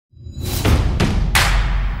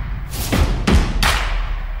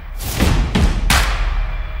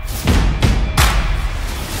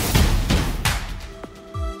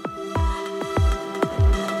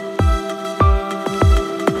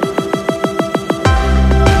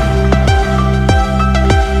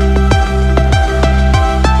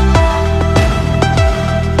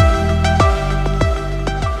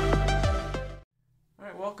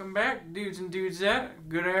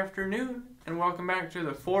afternoon, and welcome back to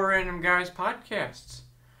the Four Random Guys podcasts.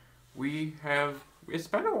 It's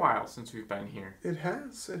been a while since we've been here. It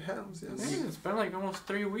has, yes. Yeah, it's been like almost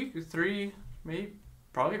 3 weeks,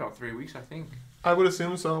 probably about 3 weeks, I think. I would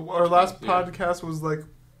assume so. Our last podcast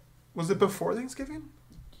was it before Thanksgiving?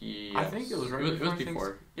 Yes. I think it was right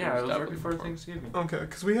before. Yeah, it was right before Thanksgiving. Okay,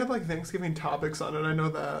 because we had Thanksgiving topics on it, I know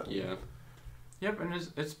that. Yeah. Yep, and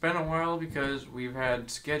it's been a while because we've had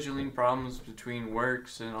scheduling problems between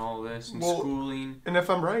works and all this and schooling. And if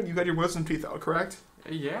I'm right, you got your wisdom teeth out, correct?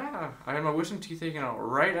 Yeah, I had my wisdom teeth taken out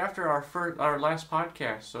right after our last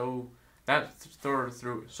podcast, so that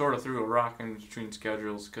sort of threw a rock in between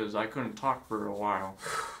schedules because I couldn't talk for a while.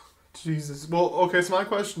 Jesus. Well, okay, so my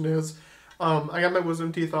question is, I got my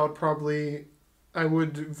wisdom teeth out probably, I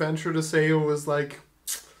would venture to say it was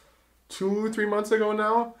 2-3 months ago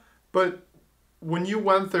now, but when you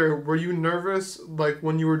went there, were you nervous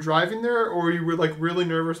when you were driving there, or you were really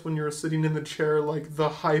nervous when you were sitting in the chair, the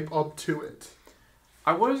hype up to it?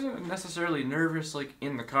 I wasn't necessarily nervous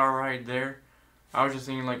in the car ride there. I was just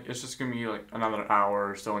thinking it's just gonna be another hour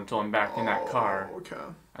or so until I'm back in that car. Okay.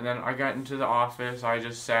 And then I got into the office. I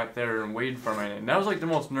just sat there and waited for a minute. And that was the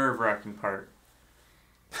most nerve-wracking part.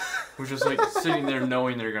 Was just sitting there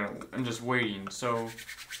knowing they're gonna and just waiting. So,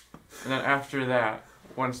 and then after that,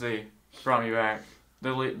 once they brought me back,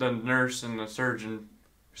 the nurse and the surgeon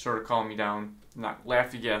sort of calmed me down.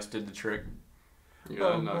 Laughy gas did the trick.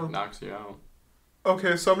 Knocks you out.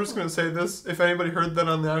 Okay, so I'm just going to say this. If anybody heard that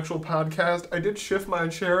on the actual podcast, I did shift my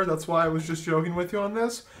chair. That's why I was just joking with you on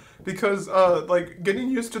this. Because,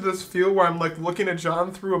 getting used to this feel where I'm, looking at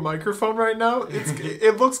John through a microphone right now,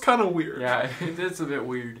 it looks kind of weird. Yeah, it's a bit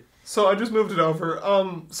weird. So I just moved it over.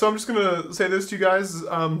 So I'm just going to say this to you guys.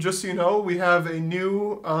 Just so you know, we have a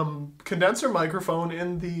new condenser microphone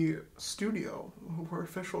in the studio. We're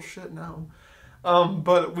official shit now.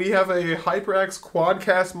 But we have a HyperX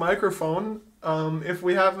Quadcast microphone. If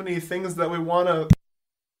we have any things that we want to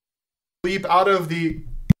leap out of the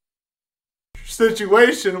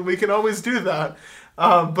situation, we can always do that.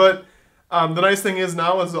 But the nice thing is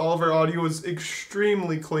now is all of our audio is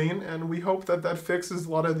extremely clean, and we hope that fixes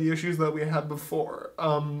a lot of the issues that we had before.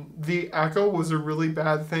 The echo was a really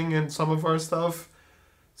bad thing in some of our stuff,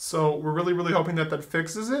 so we're really, really hoping that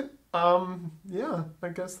fixes it. Yeah, I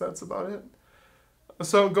guess that's about it.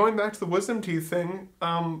 So going back to the wisdom teeth thing,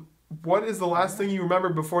 what is the last thing you remember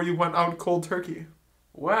before you went out cold turkey?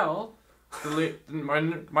 Well,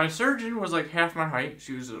 my surgeon was half my height.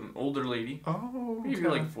 She was an older lady. Oh, okay.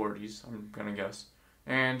 Maybe 40s, I'm gonna guess.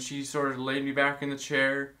 And she sort of laid me back in the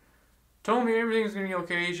chair, told me everything's gonna be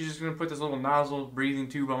okay. She's just gonna put this little nozzle breathing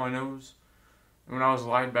tube on my nose. And when I was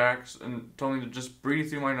lied back, and told me to just breathe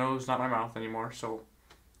through my nose, not my mouth anymore. So,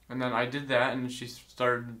 and then I did that, and she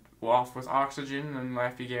started off with oxygen and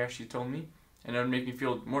laughy gas. She told me. And it would make me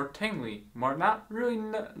feel more tingly, not really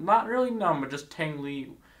numb, but just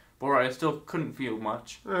tingly, where I still couldn't feel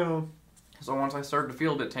much. Oh. So once I started to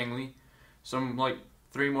feel a bit tingly, some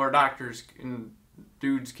 3 more doctors and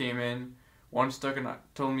dudes came in. One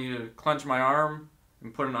told me to clench my arm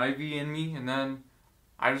and put an IV in me, and then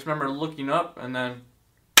I just remember looking up, and then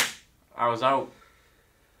I was out.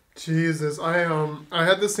 Jesus, I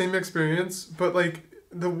had the same experience, but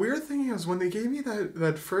the weird thing is, when they gave me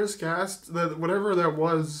that first gas, that whatever that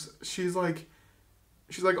was, she's like,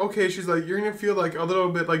 okay, you're gonna feel a little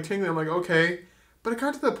bit tingling. I'm like, okay, but it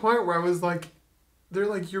got to the point where I was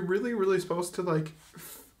they're you're really, really supposed to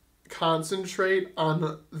concentrate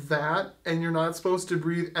on that, and you're not supposed to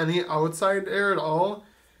breathe any outside air at all.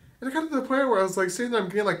 And it got to the point where I was sitting there, I'm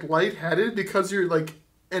getting lightheaded because you're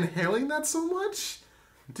inhaling that so much.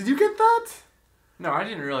 Did you get that? No, I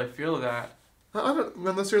didn't really feel that. I don't,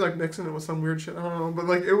 unless you're mixing it with some weird shit, I don't know,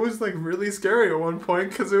 but it was really scary at one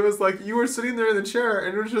point, because it was you were sitting there in the chair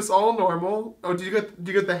and it was just all normal. Oh, did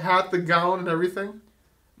you get the hat, the gown, and everything?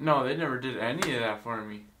 No, they never did any of that for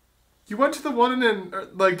me. You went to the one in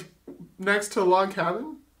next to the log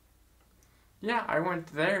cabin? Yeah, I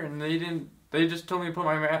went there and they just told me to put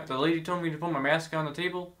the lady told me to put my mask on the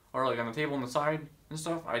table, or on the table on the side and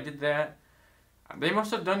stuff. I did that. They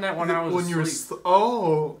must have done that when I was asleep.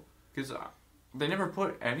 Oh. Because they never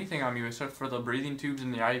put anything on me except for the breathing tubes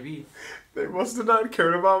and the IV. They must have not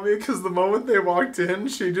cared about me, because the moment they walked in,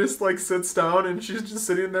 she just sits down and she's just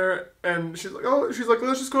sitting there and she's let's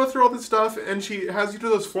just go through all this stuff, and she has you do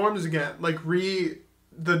those forms again,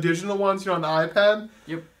 the digital ones, on the iPad.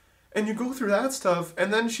 Yep. And you go through that stuff,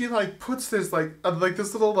 and then she puts this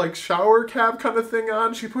this little shower cap kind of thing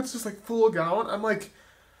on. She puts this full gown.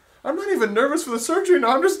 I'm not even nervous for the surgery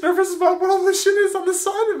now. I'm just nervous about what all this shit is on the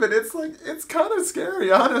side of it. It's kind of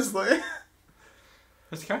scary, honestly.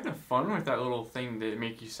 It's kind of fun with that little thing that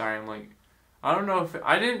make you sign. Like, I don't know if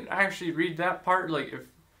I didn't actually read that part. Like, if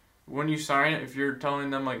when you sign it, if you're telling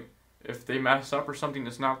them like if they mess up or something,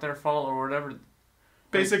 it's not their fault or whatever.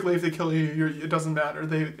 Basically, if they kill you, it doesn't matter.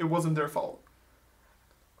 It wasn't their fault.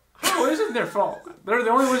 How is it their fault? They're the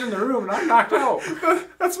only ones in the room, and I'm knocked out.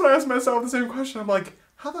 That's what I asked myself the same question. I'm like,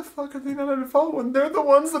 how the fuck are they not at fault when they're the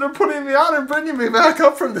ones that are putting me out and bringing me back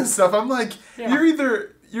up from this stuff? I'm like, Yeah.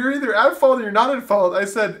 You're either at fault or you're not at fault. I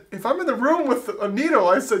said, if I'm in the room with a needle,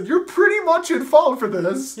 I said, you're pretty much at fault for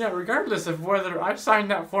this. Yeah, regardless of whether I signed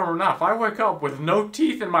that form or not, if I wake up with no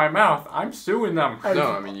teeth in my mouth, I'm suing them.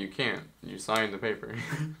 No, I mean, you can't. You signed the paper.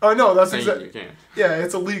 Oh, no, that's saying exactly. you can't. Yeah,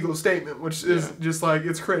 it's a legal statement, which is just like,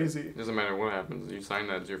 it's crazy. Doesn't matter what happens. You signed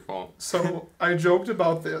that, it's your fault. So I joked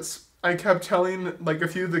about this. I kept telling like a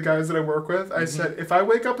few of the guys that I work with, I said, if I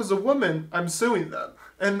wake up as a woman, I'm suing them.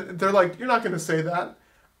 And they're like, you're not going to say that.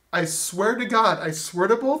 I swear to God, I swear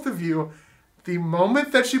to both of you, the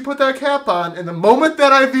moment that she put that cap on and the moment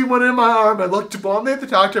that IV went in my arm, I looked bluntly at the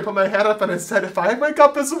doctor, put my head up, and I said, if I wake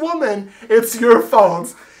up as a woman, it's your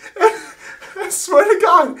fault. I swear to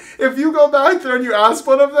God, if you go back there and you ask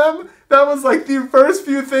one of them, that was like the first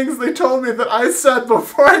few things they told me that I said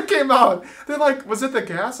before I came out. They're like, was it the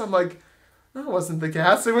gas? I'm like, no, it wasn't the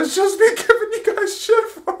gas. It was just me giving you guys shit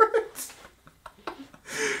for it.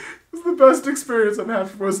 It was the best experience I've had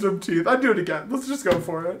for wisdom teeth. I'd do it again. Let's just go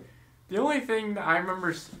for it. The only thing that I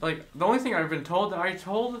remember, like, the only thing I've been told that I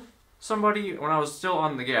told somebody when I was still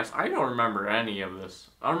on the gas, I don't remember any of this.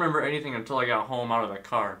 I don't remember anything until I got home out of the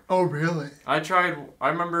car. Oh, really? I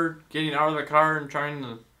remember getting out of the car and trying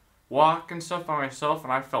to walk and stuff by myself,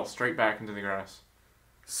 and I fell straight back into the grass.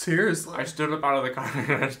 Seriously? I stood up out of the car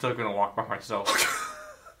and I still couldn't walk by myself.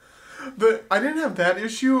 I didn't have that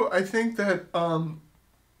issue. I think that,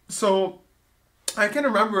 so I can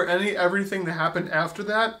remember everything that happened after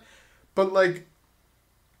that, but like,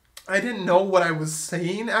 I didn't know what I was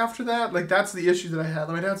saying after that. Like, that's the issue that I had.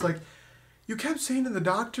 My dad's like, you kept saying to the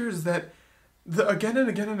doctors that again and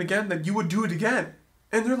again and again that you would do it again.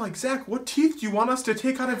 And they're like, Zach, what teeth do you want us to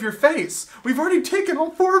take out of your face? We've already taken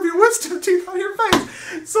all 4 of your wisdom teeth out of your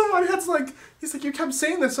face. So my dad's like, he's like, you kept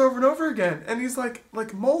saying this over and over again. And he's like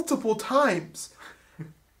multiple times.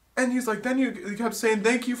 And he's like, then you kept saying,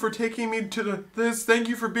 thank you for taking me to this. Thank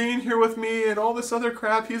you for being here with me and all this other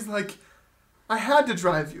crap. He's like, I had to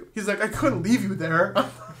drive you. He's like, I couldn't leave you there.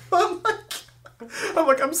 I'm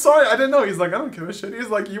like, I'm sorry, I didn't know. He's like, I don't give a shit. He's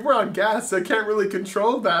like, you were on gas. I can't really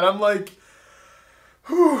control that. I'm like,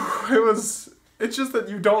 whew, it's just that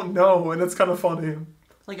you don't know, and it's kind of funny.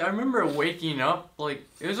 Like, I remember waking up, like,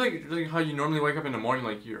 it was like how you normally wake up in the morning,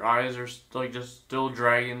 like, your eyes are, like, just still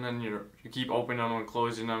dragging, and you keep opening them and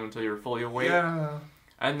closing them until you're fully awake. Yeah.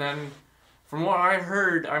 And then, from what I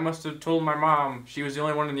heard, I must have told my mom, she was the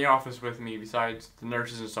only one in the office with me besides the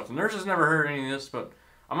nurses and stuff. The nurses never heard any of this, but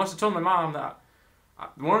I must have told my mom that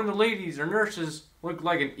one of the ladies or nurses looked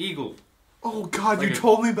like an eagle. Oh, God, like you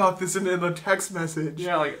told me about this in a text message.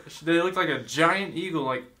 Yeah, like, they looked like a giant eagle,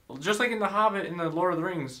 like, just like in The Hobbit and the Lord of the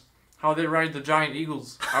Rings, how they ride the giant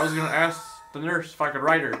eagles. I was going to ask the nurse if I could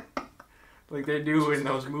ride her, like they do in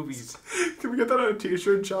those movies. Can we get that on a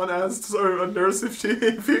t-shirt? John asks a nurse if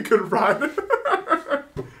he could ride her.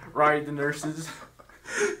 Ride the nurses.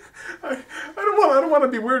 I don't want to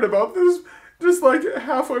be weird about this. Just like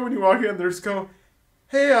halfway when you walk in, there's go,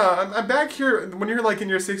 hey, I'm back here. When you're like in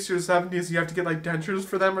your 60s or 70s, you have to get like dentures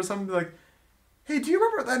for them or something. Like, hey, do you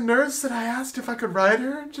remember that nurse that I asked if I could ride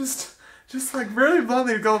her? Just like really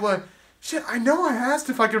bluntly go like, shit, I know I asked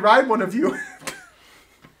if I could ride one of you.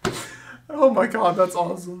 Oh my God, that's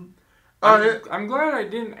awesome. I'm glad I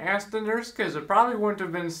didn't ask the nurse because it probably wouldn't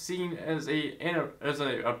have been seen as a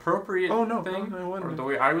appropriate thing, or the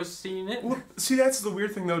way I was seeing it. Well, see, that's the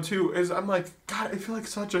weird thing though too. Is I'm like, God, I feel like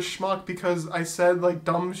such a schmuck because I said like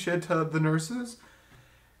dumb shit to the nurses,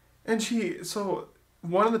 and so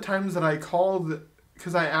one of the times that I called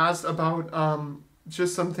because I asked about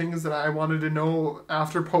just some things that I wanted to know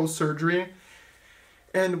after post surgery,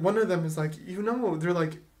 and one of them is like, they're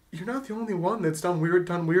like, you're not the only one that's done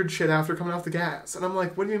weird shit after coming off the gas. And I'm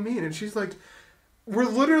like, what do you mean? And she's like, we're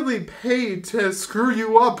literally paid to screw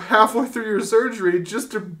you up halfway through your surgery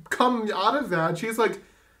just to come out of that. She's like,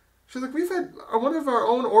 we've had one of our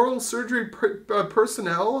own oral surgery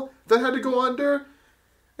personnel that had to go under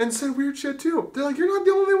and said weird shit too. They're like, you're not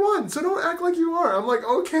the only one, so don't act like you are. I'm like,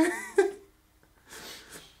 okay.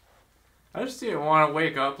 I just didn't want to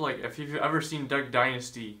wake up, like, if you've ever seen Duck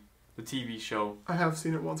Dynasty, the TV show. I have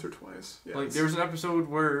seen it once or twice. Yes. Like, there was an episode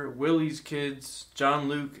where Willie's kids, John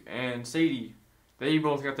Luke and Sadie, They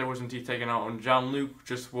both got their wisdom teeth taken out, and John Luke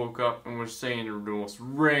just woke up and was saying the most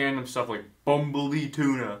random stuff like Bumblebee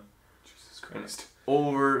tuna. Jesus Christ.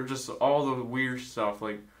 Over just all the weird stuff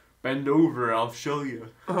like bend over, I'll show you.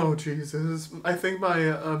 Oh Jesus! I think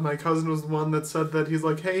my cousin was the one that said that he's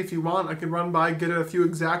like, hey, if you want, I can run by, get a few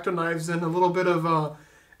X-Acto knives and a little bit of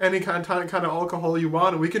any kind of alcohol you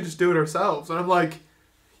want, and we can just do it ourselves. And I'm like,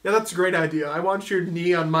 yeah, that's a great idea. I want your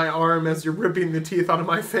knee on my arm as you're ripping the teeth out of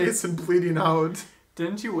my face and bleeding out.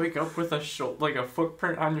 Didn't you wake up with a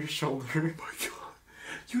footprint on your shoulder? Oh my God,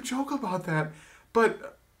 you joke about that,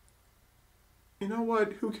 but. You know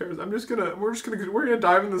what? Who cares? We're gonna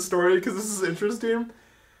dive into the story because this is interesting.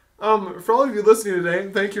 For all of you listening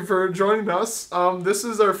today, thank you for joining us. This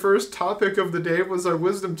is our first topic of the day, was our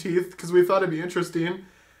wisdom teeth, because we thought it'd be interesting.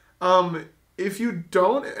 If you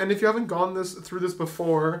don't, and if you haven't gone through this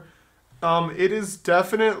before, it is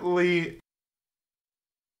definitely.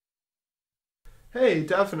 Hey,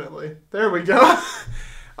 definitely. There we go.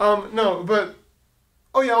 No, but.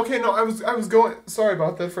 Oh yeah, okay, no, I was going, sorry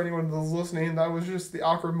about that for anyone that was listening, that was just the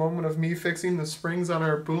awkward moment of me fixing the springs on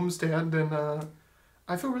our boom stand, and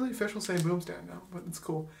I feel really official saying boom stand now, but it's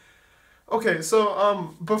cool. Okay,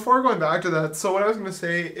 so before going back to that, so what I was going to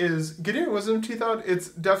say is, getting your wisdom teeth out, it's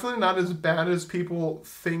definitely not as bad as people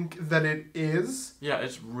think that it is. Yeah,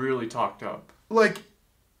 it's really talked up. Like,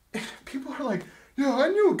 people are like, yeah, I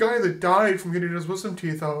knew a guy that died from getting his wisdom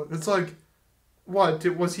teeth out. It's like, what,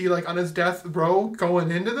 was he like on his death row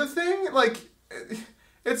going into the thing? Like,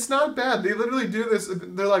 it's not bad. They literally do this.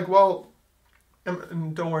 They're like, well,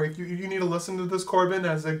 and don't worry, you need to listen to this, Corbin,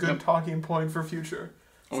 as a good talking point for future.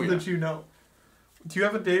 So that you know. Do you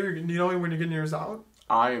have a day where you know when you're getting yours out?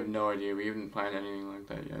 I have no idea. We haven't planned anything like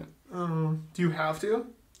that yet. Do you have to?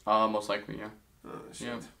 Most likely, yeah. Oh, shit.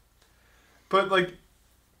 Yeah. But, like,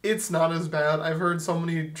 it's not as bad. I've heard so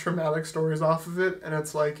many traumatic stories off of it, and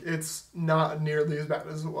it's like, it's not nearly as bad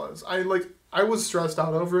as it was. I was stressed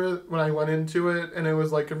out over it when I went into it, and it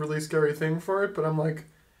was like a really scary thing for it, but I'm like,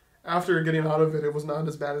 after getting out of it, it was not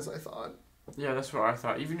as bad as I thought. Yeah, that's what I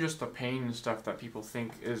thought. Even just the pain and stuff that people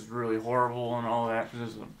think is really horrible and all that,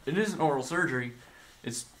 because it is an oral surgery,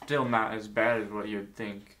 it's still not as bad as what you'd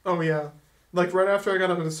think. Oh, yeah. Like, right after I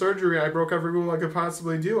got out of the surgery, I broke every rule I could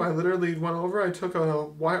possibly do. I literally went over, I took a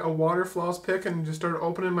water floss pick and just started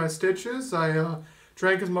opening my stitches. I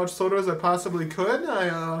drank as much soda as I possibly could.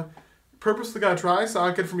 I purposely got dry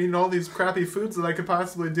socket from eating all these crappy foods that I could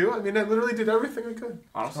possibly do. I mean, I literally did everything I could.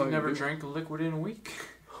 Honestly, never drank a liquid in a week.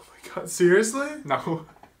 Oh my God, seriously? No.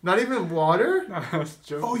 Not even water? No, I was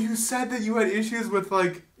joking. Oh, you said that you had issues with,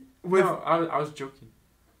 like... No, I was joking.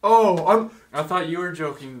 Oh, I thought you were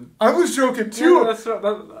joking. I was joking too. Yeah, that's what,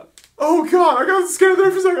 that. Oh God, I got scared there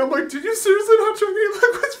for a second. I'm like, did you seriously not drink any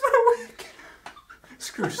liquids for a week?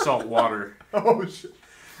 Screw salt water. Oh shit.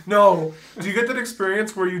 No. Do you get that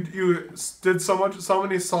experience where you did so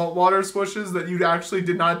many saltwater swishes that you actually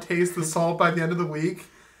did not taste the salt by the end of the week?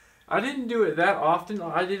 I didn't do it that often.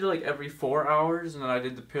 I did it like every 4 hours, and then I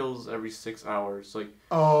did the pills every 6 hours. Like,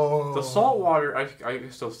 the salt water, I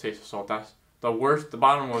still taste the salt. That's the worst. The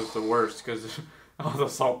bottom was the worst because all the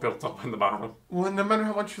salt built up in the bottom. Well, no matter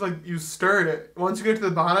how much you stir it, once you get to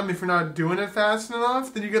the bottom, if you're not doing it fast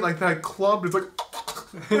enough, then you get like that club. It's like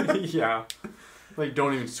yeah, like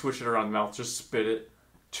don't even swish it around the mouth. Just spit it.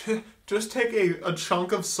 Just take a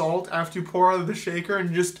chunk of salt after you pour out of the shaker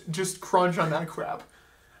and just crunch on that crap.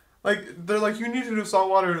 Like, they're like, you need to do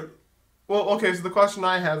salt water. Well, okay, so the question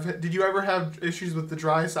I have, did you ever have issues with the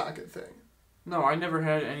dry socket thing? No, I never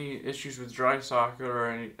had any issues with dry socket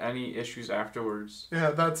or any issues afterwards.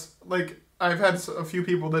 Yeah, that's, like, I've had a few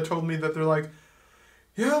people that told me that they're like,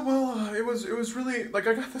 yeah, well, it was really, like,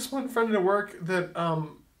 I got this one friend at work that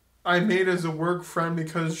I made as a work friend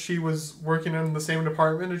because she was working in the same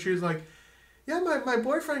department, and she was like, yeah, my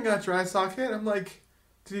boyfriend got dry socket. I'm like,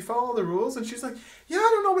 did he follow the rules? And she's like, yeah, I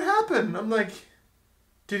don't know what happened. I'm like,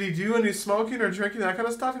 did he do any smoking or drinking, that kind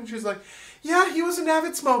of stuff? And she's like, yeah, he was an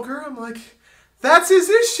avid smoker. I'm like, that's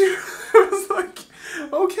his issue. I was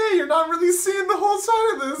like, okay, you're not really seeing the whole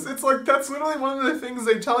side of this. It's like, that's literally one of the things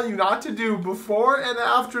they tell you not to do before and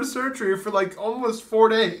after surgery for like almost 4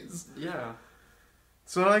 days. Yeah.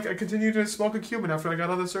 So like, I continued to smoke a Cuban after I got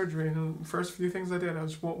out of the surgery. And the first few things I did, I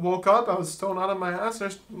just woke up, I was stoned out of my ass,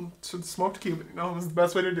 and I just smoked a Cuban. You know, it was the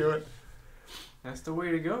best way to do it. That's the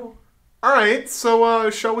way to go. All right, so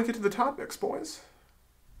shall we get to the topics, boys?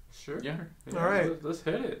 Sure. Yeah. All right. Let's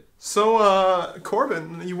hit it. So,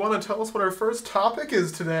 Corbin, you want to tell us what our first topic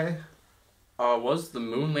is today? Was the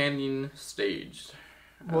moon landing staged?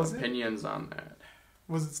 Was it? Opinions on that.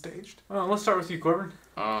 Was it staged? Well, let's start with you, Corbin.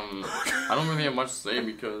 I don't really have much to say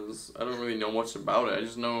because I don't really know much about it. I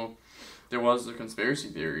just know there was the conspiracy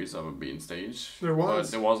theories of it being staged. There was.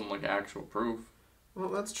 But there wasn't like actual proof. Well,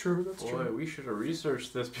 that's true. That's Boy, true. we should have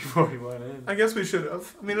researched this before we went in. I guess we should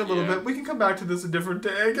have. I mean, a little Yeah. bit. We can come back to this a different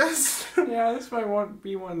day, I guess. Yeah, this might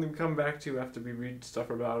be one to come back to after we read stuff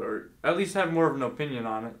about, or at least have more of an opinion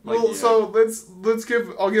on it. Well, yeah. so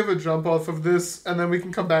I'll give a jump off of this, and then we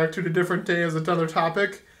can come back to it a different day as another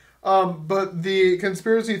topic. But the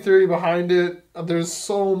conspiracy theory behind it, there's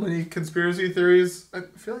so many conspiracy theories. I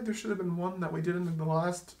feel like there should have been one that we did in the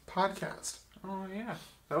last podcast. Oh yeah,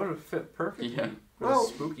 that would have fit perfectly. Yeah. With Well, a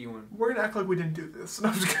spooky one. We're gonna act like we didn't do this. No,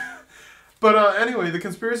 I'm just kidding. But anyway, the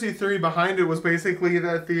conspiracy theory behind it was basically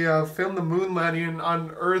that they filmed the moon landing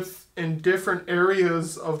on Earth in different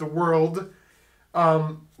areas of the world.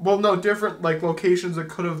 Different like locations it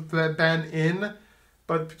could have been in.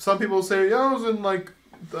 But some people say, yeah, it was in like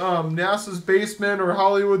NASA's basement or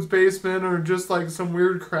Hollywood's basement or just like some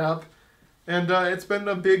weird crap. And it's been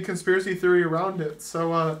a big conspiracy theory around it.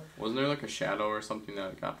 So Wasn't there like a shadow or something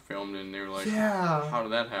that got filmed and they were like, yeah. how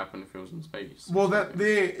did that happen if it was in space? Well,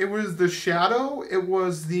 it was the shadow. It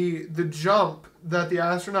was the jump that the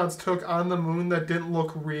astronauts took on the moon that didn't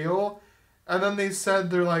look real, and then they said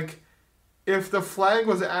they're like, if the flag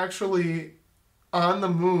was actually on the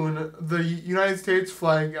moon, the United States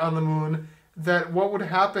flag on the moon, that what would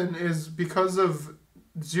happen is because of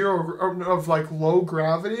low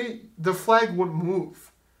gravity, the flag wouldn't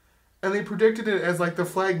move, and they predicted it as like the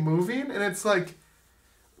flag moving, and it's like.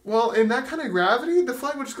 Well, in that kind of gravity, the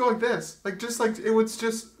flag would just go like this. It would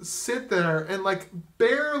just sit there and, like,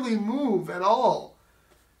 barely move at all.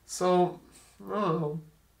 So, I don't know.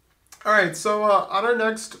 Alright, so on our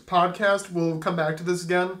next podcast, we'll come back to this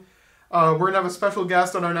again. We're going to have a special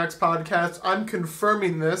guest on our next podcast. I'm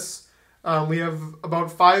confirming this. We have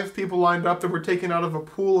about 5 people lined up that we're taking out of a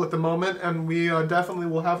pool at the moment, and we definitely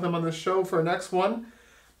will have them on the show for our next one.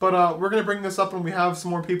 But we're going to bring this up when we have some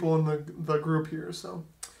more people in the group here, so...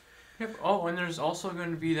 Yep. Oh, and there's also going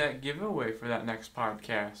to be that giveaway for that next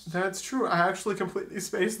podcast. That's true. I actually completely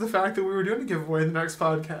spaced the fact that we were doing a giveaway the next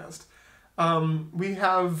podcast. We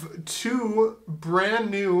have 2 brand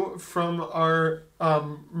new from our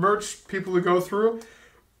merch people to go through.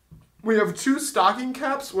 We have 2 stocking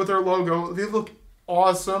caps with our logo. They look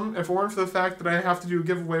awesome. If it weren't for the fact that I have to do a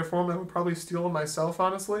giveaway for them, I would probably steal them myself,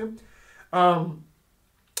 honestly. And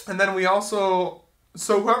then we also...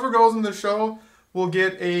 So whoever goes in the show... We'll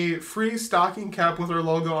get a free stocking cap with our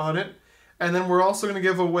logo on it. And then we're also going to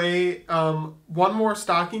give away 1 more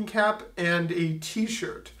stocking cap and a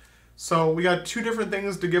t-shirt. So we got 2 different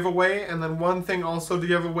things to give away, and then 1 thing also to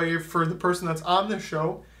give away for the person that's on the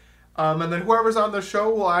show. And then whoever's on the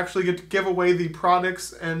show will actually get to give away the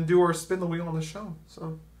products and do our spin the wheel on the show.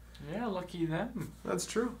 So Yeah, lucky them. that's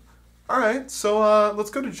true. All right, so let's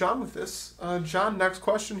go to John with this. John, next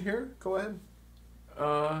question here. Go ahead.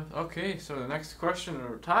 Okay, so the next question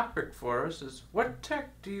or topic for us is, what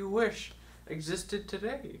tech do you wish existed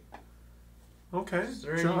today? Okay, Is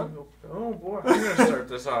there John. Oh boy, I'm gonna start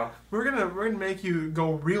this off. We're gonna make you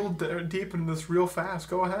go real deep into this real fast.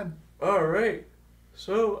 Go ahead. All right,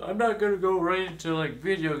 so I'm not gonna go right into like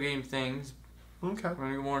video game things. Okay. We're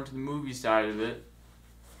gonna go more into the movie side of it.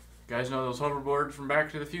 You guys know those hoverboards from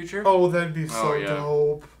Back to the Future? Oh, that'd be so yeah.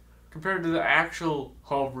 dope. Compared to the actual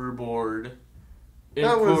hoverboard, in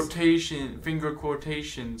That was- finger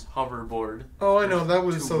quotations, hoverboard. Oh, I know, that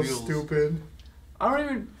was 2 so wheels. stupid. I don't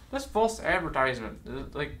even. That's false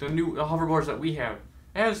advertisement. Like the hoverboards that we have.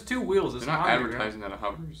 It has 2 wheels. It's They're not on there. advertising that it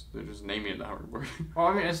hovers. They're just naming it the hoverboard. Well,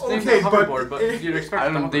 I mean, it's Okay, named a but hoverboard, but it- you'd expect I it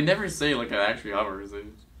to don't. They hover. never say like it actually hovers. They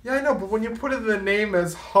just Yeah, I know, but when you put it in the name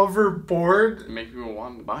as hoverboard, make people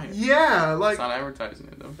want to buy it. yeah, like, It's not advertising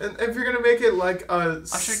it though. and if you're gonna make it like a...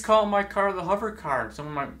 I should call my car the hover car.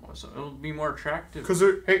 Someone might. So it'll be more attractive. Because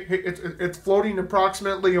it's floating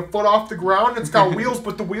approximately a foot off the ground. It's got wheels,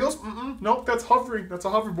 but the wheels, nope, that's hovering. That's a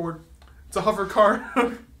hoverboard. It's a hover car.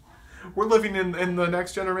 We're living in the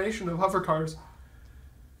next generation of hover cars.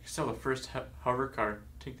 You sell the first hover car.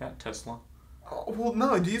 Take that, Tesla. Oh, well,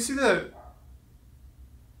 no, do you see that?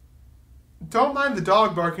 Don't mind the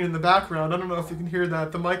dog barking in the background. I don't know if you can hear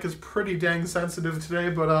that. The mic is pretty dang sensitive today,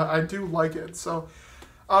 but I do like it. So,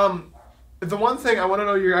 the one thing I want to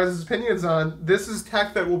know your guys' opinions on, this is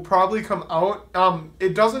tech that will probably come out.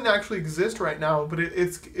 It doesn't actually exist right now, but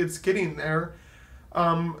it's getting there.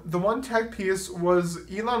 The one tech piece was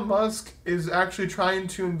Elon Musk is actually trying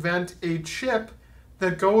to invent a chip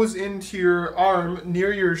that goes into your arm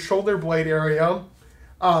near your shoulder blade area.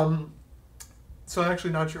 So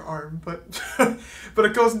actually not your arm, but but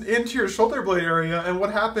it goes into your shoulder blade area, and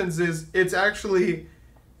what happens is it's actually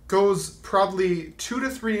goes probably 2 to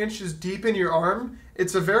 3 inches deep in your arm.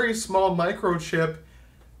 It's a very small microchip,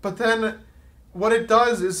 but then what it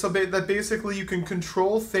does is that basically you can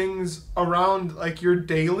control things around like your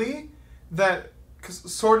daily, that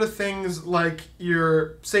sort of things like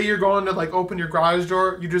say you're going to like open your garage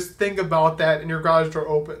door, you just think about that and your garage door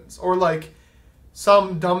opens, or like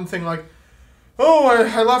some dumb thing like, oh,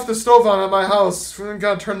 I left the stove on at my house. I'm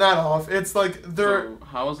gonna turn that off. It's like So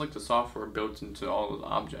how is like the software built into all those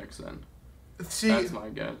objects then? See, that's my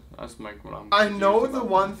guess. That's what I'm. I know the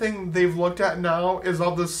one thing they've looked at now is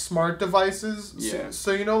all the smart devices. Yeah.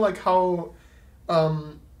 So you know like how,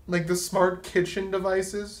 like the smart kitchen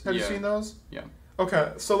devices. Have you seen those? Yeah.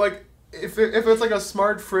 Okay, so like if it's like a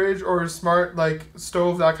smart fridge or a smart like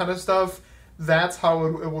stove, that kind of stuff, that's how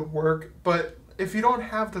it would work. But if you don't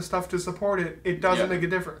have the stuff to support it, it doesn't make a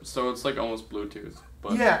difference. So it's like almost Bluetooth.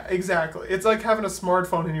 But yeah, exactly. It's like having a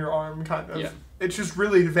smartphone in your arm, kind of. Yeah. It's just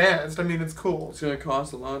really advanced. I mean, it's cool. It's gonna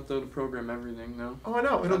cost a lot though to program everything though. Oh, I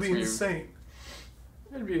know. It'll be weird. insane.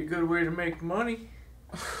 That'd be a good way to make money.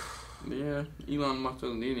 Yeah, Elon Musk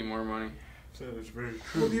doesn't need any more money. That is very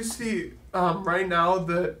true. Well, you see, right now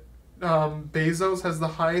that Bezos has the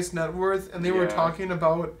highest net worth, and they were talking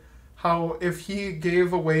about how if he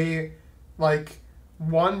gave away like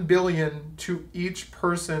 $1 billion to each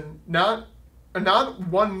person, not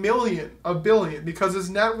 1 million, a billion, because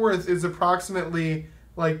his net worth is approximately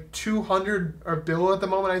like 200 or bill at the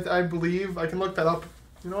moment. I believe I can look that up.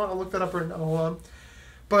 You know what? I'll look that up right now. Hold on.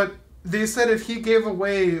 But they said if he gave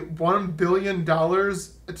away $1 billion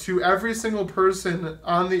to every single person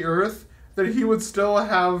on the earth, that he would still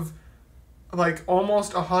have like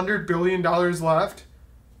almost $100 billion left.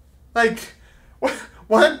 Like,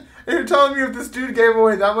 what? And you're telling me if this dude gave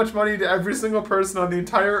away that much money to every single person on the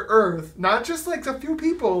entire earth, not just like a few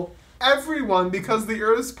people, everyone, because the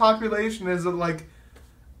earth's population is at like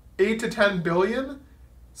 8 to 10 billion.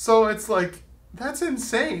 So it's like, that's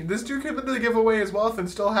insane. This dude could literally give away his wealth and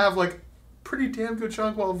still have like pretty damn good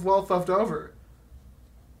chunk of wealth left over.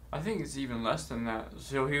 I think it's even less than that.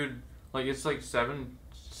 So he would, like, it's like 7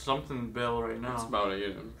 something bill right now. It's about 8,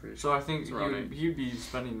 I'm pretty sure. So I think he'd be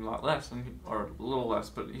spending a lot less, or a little less,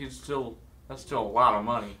 but that's still a lot of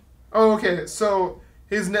money. Oh, okay. So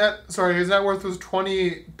his net worth was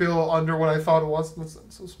 20 bill under what I thought it was.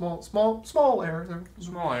 So small error there.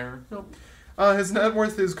 Small error. No. His net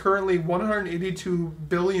worth is currently $182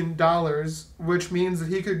 billion, which means that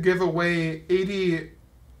he could give away 80...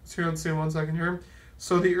 So let's see, 1 second here.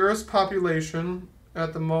 So the Earth's population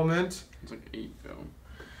at the moment... It's like 8 bill.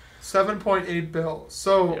 7.8 bill.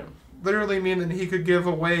 So literally meaning he could give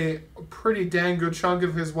away a pretty dang good chunk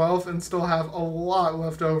of his wealth and still have a lot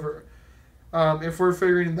left over. If we're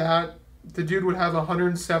figuring that, the dude would have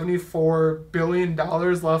 $174 billion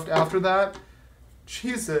left after that.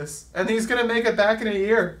 Jesus. And he's going to make it back in a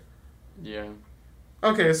year. Yeah.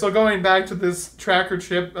 Okay, so going back to this tracker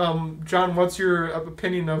chip, John, what's your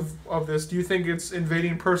opinion of this? Do you think it's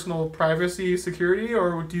invading personal privacy security,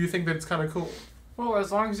 or do you think that it's kind of cool? Well,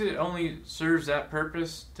 as long as it only serves that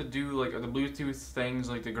purpose to do, like, the Bluetooth things,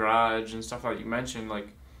 like the garage and stuff like you mentioned, like,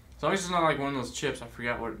 as long as it's not like one of those chips, I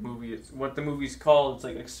forgot what the movie's called. It's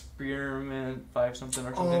like Experiment 5 something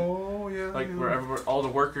or something. Oh, yeah. Like, yeah. where all the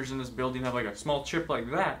workers in this building have, like, a small chip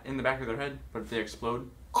like that in the back of their head, but if they explode.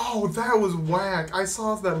 Oh, that was whack. I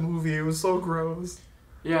saw that movie. It was so gross.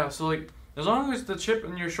 Yeah, so, like, as long as the chip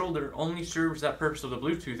in your shoulder only serves that purpose of the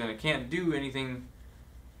Bluetooth and it can't do anything,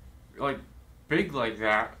 like, big like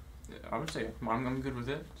that, I would say I'm good with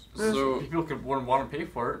it. So people could want to pay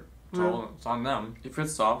for it. It's on them. If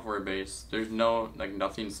it's software based, there's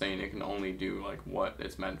nothing saying it can only do like what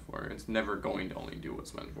it's meant for. It's never going to only do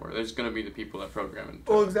what's meant for. There's gonna be the people that program it.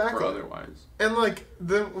 Well, exactly. For otherwise. And like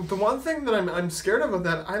the one thing that I'm scared of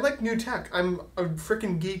that, I like new tech. I'm a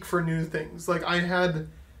freaking geek for new things. Like I had,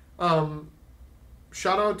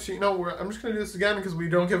 shout out to I'm just gonna do this again because we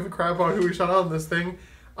don't give a crap about who we shout out on this thing.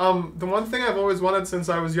 The one thing I've always wanted since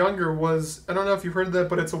I was younger was, I don't know if you've heard of that,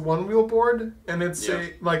 but it's a one-wheel board, and it's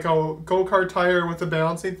a go-kart tire with a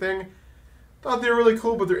balancing thing. Thought they were really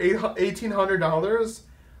cool, but they're $1,800.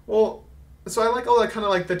 Well, so I like all that kind of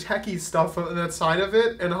like the techie stuff on that side of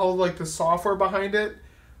it, and all like the software behind it.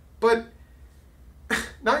 But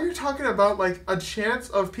now you're talking about like a chance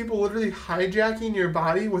of people literally hijacking your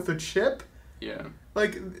body with a chip. Yeah.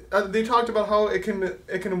 Like they talked about how it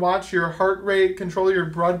can watch your heart rate, control your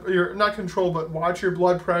watch your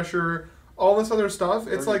blood pressure, all this other stuff.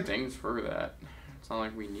 It's like things for that. It's not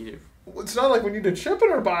like we need it. it's not like we need a chip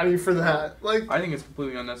in our body for that. Like, I think it's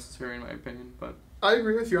completely unnecessary in my opinion, but I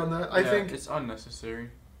agree with you on that. I think it's unnecessary.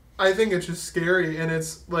 I think it's just scary, and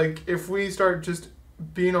it's like if we start just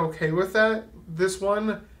being okay with that, this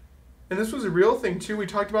one, and this was a real thing too. We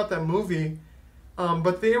talked about that movie,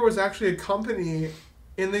 but there was actually a company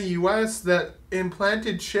in the U.S. that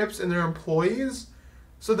implanted chips in their employees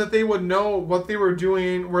so that they would know what they were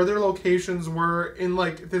doing, where their locations were in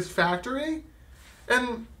like this factory,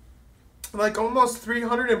 and like almost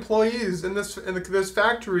 300 employees in this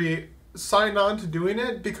factory signed on to doing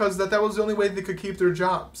it because that was the only way they could keep their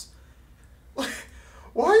jobs.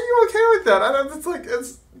 Why are you okay with that? I don't. It's like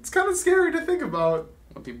it's kind of scary to think about.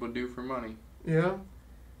 What people do for money. Yeah.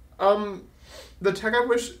 The tech I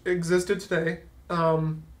wish existed today.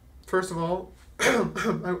 First of all,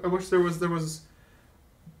 I wish there was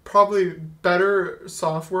probably better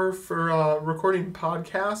software for recording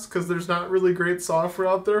podcasts because there's not really great software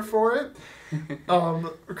out there for it.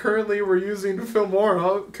 Currently we're using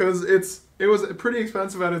Filmora because it was pretty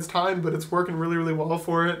expensive at its time, but it's working really, really well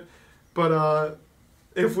for it. But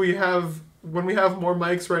when we have more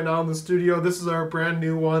mics right now in the studio, this is our brand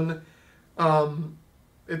new one.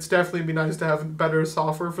 It's definitely be nice to have better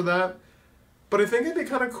software for that. But I think it'd be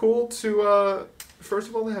kind of cool to, first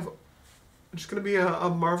of all, have. I'm just gonna be a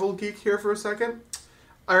Marvel geek here for a second.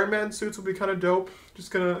 Iron Man suits would be kind of dope.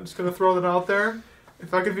 Just gonna throw that out there.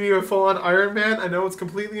 If I could be a full-on Iron Man, I know it's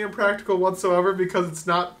completely impractical whatsoever because it's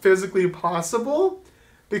not physically possible.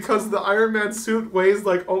 Because the Iron Man suit weighs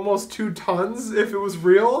like almost 2 tons if it was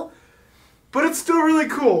real, but it's still really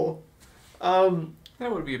cool.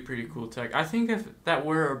 That would be a pretty cool tech. I think if that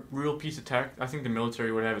were a real piece of tech, I think the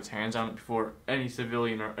military would have its hands on it before any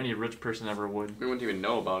civilian or any rich person ever would. We wouldn't even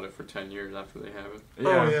know about it for 10 years after they have it. Yeah.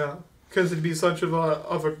 Oh yeah, because it'd be such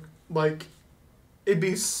it'd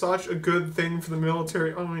be such a good thing for the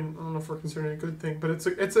military. I mean, I don't know if we're considering it a good thing, but it's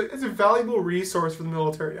a valuable resource for the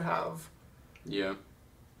military to have. Yeah.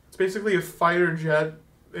 It's basically a fighter jet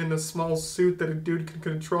in a small suit that a dude can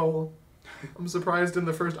control. I'm surprised in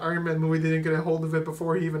the first Iron Man movie they didn't get a hold of it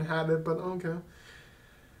before he even had it, but okay.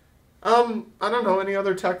 I don't know, any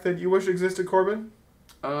other tech that you wish existed, Corbin?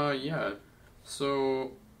 Yeah.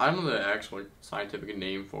 So, I don't know the actual scientific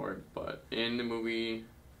name for it, but in the movie,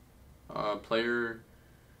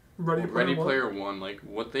 Ready Player One, like,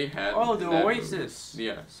 what they had... Oh, the Oasis! Movie,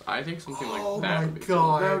 yes, I think something like that would be would be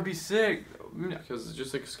God. cool. That would be sick. Because it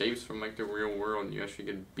just escapes from like the real world, and you actually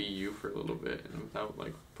could be you for a little bit, and without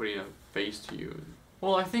like putting a face to you.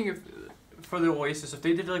 Well, I think if for the Oasis, if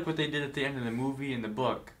they did like what they did at the end of the movie and the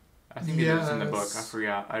book, I think it is in the book. I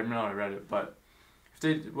forgot. I know I read it, but if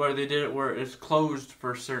they did it where it's closed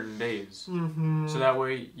for certain days, so that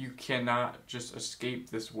way you cannot just escape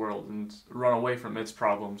this world and run away from its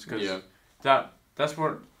problems, because that's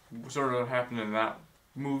what sort of happened in that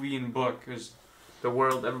movie and book is. The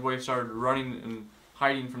world, everybody started running and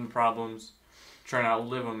hiding from the problems, trying to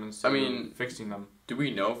outlive them instead of fixing them. Do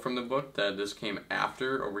we know from the book that this came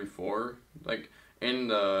after or before? Like, in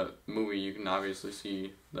the movie, you can obviously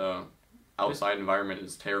see the outside environment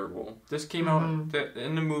is terrible. This came out,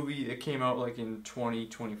 in the movie, it came out like in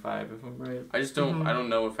 2025, if I'm right. I just don't, I don't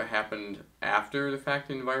know if it happened after the fact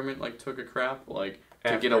the environment, like, took a crap, like,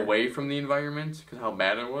 to get away from the environment, because how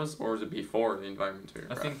bad it was, or was it before the environment took a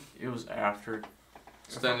crap? I think it was after.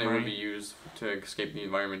 So then it would be used to escape the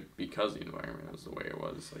environment because the environment was the way it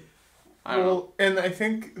was. Like, I don't know. And I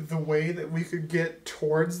think the way that we could get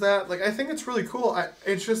towards that, like, I think it's really cool.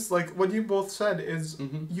 It's just like what you both said is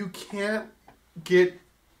you can't get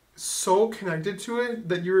so connected to it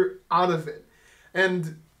that you're out of it.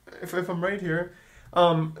 And if I'm right here,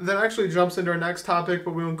 that actually jumps into our next topic,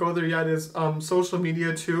 but we won't go there yet, is social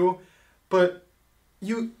media too. But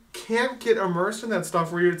you can't get immersed in that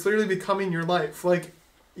stuff where it's literally becoming your life. Like,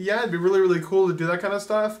 yeah, it'd be really, really cool to do that kind of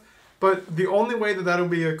stuff, but the only way that would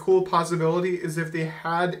be a cool possibility is if they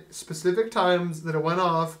had specific times that it went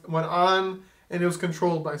on, and it was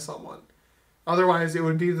controlled by someone. Otherwise, it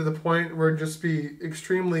would be to the point where it'd just be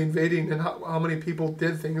extremely invading in how many people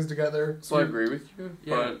did things together. So I agree with you,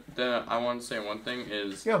 but then I want to say one thing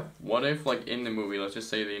is, what if, like, in the movie, let's just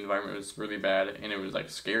say the environment was really bad, and it was, like,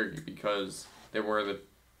 scary because there were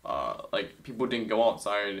like, people didn't go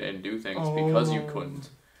outside and do things because you couldn't.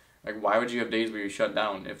 Like, why would you have days where you shut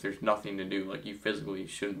down if there's nothing to do? Like, you physically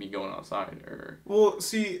shouldn't be going outside, or... Well,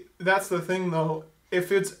 see, that's the thing, though.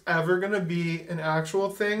 If it's ever going to be an actual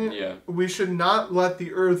thing, we should not let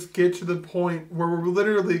the Earth get to the point where we're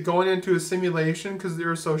literally going into a simulation because the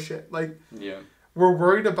Earth's so shit. Like, we're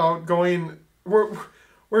worried about going...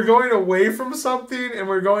 we're going away from something and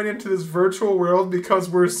we're going into this virtual world because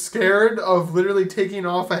we're scared of literally taking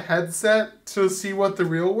off a headset to see what the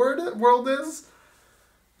real world is?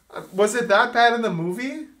 Was it that bad in the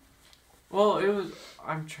movie? Well, it was...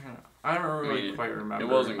 I don't really quite remember. It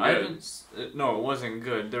wasn't good. No, it wasn't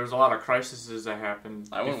good. There was a lot of crises that happened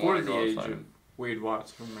before the age of Wade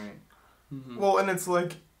Watts from Ray. Mm-hmm. Well, and it's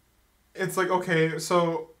like, okay,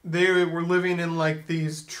 so they were living in like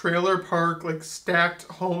these trailer park, like stacked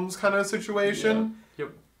homes kind of situation. Yeah.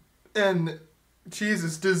 Yep. And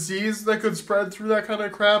Jesus, disease that could spread through that kind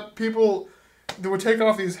of crap. People, they would take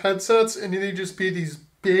off these headsets and they'd just be these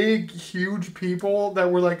big, huge people that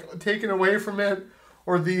were like taken away from it,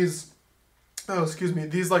 or these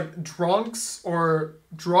like drunks or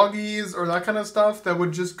druggies or that kind of stuff that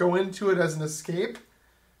would just go into it as an escape.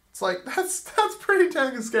 It's like, that's pretty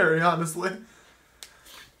dang scary, honestly.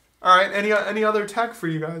 All right, any other tech for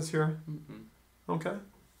you guys here? Mm-hmm. Okay.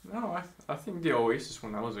 No, I think the Oasis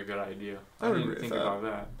one, that was a good idea. I didn't think about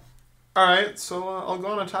that. All right, so I'll go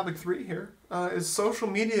on to topic 3 here. Is social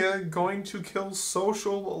media going to kill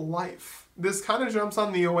social life? This kind of jumps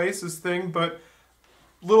on the Oasis thing, but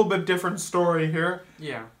a little bit different story here.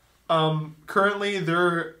 Yeah. Currently,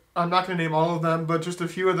 I'm not going to name all of them, but just a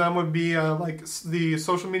few of them would be like the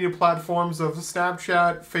social media platforms of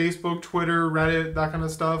Snapchat, Facebook, Twitter, Reddit, that kind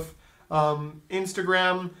of stuff.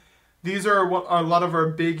 Instagram. These are a lot of our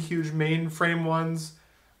big, huge mainframe ones.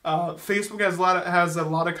 Facebook has a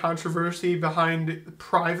lot of controversy behind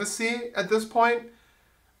privacy at this point.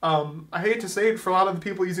 I hate to say it, for a lot of the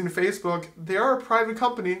people using Facebook, they are a private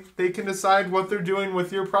company. They can decide what they're doing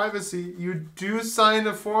with your privacy. You do sign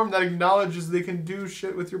a form that acknowledges they can do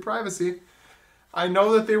shit with your privacy. I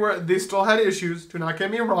know that they still had issues. Do not get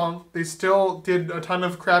me wrong. They still did a ton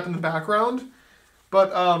of crap in the background.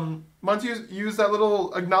 But once you use that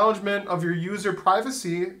little acknowledgement of your user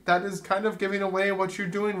privacy, that is kind of giving away what you're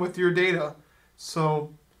doing with your data.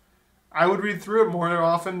 So I would read through it more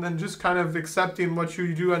often than just kind of accepting what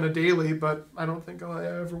you do on a daily, but I don't think I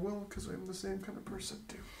ever will because I'm the same kind of person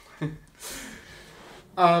too.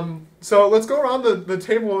 So let's go around the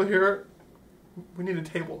table here. We need a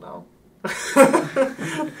table now.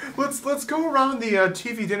 Let's go around the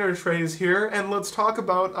TV dinner trays here and let's talk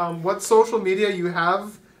about what social media you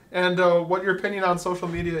have and what your opinion on social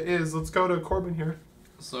media is. Let's go to Corbin here.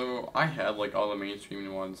 So I have like all the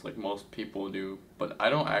mainstream ones, like most people do, but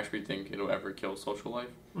I don't actually think it'll ever kill social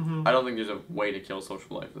life. Mm-hmm. I don't think there's a way to kill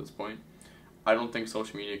social life at this point. I don't think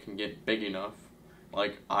social media can get big enough.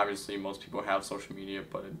 Like, obviously most people have social media,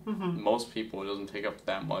 but most people, it doesn't take up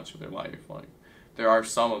that much of their life. Like, there are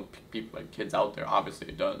some people, like kids out there, obviously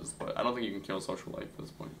it does, but I don't think you can kill social life at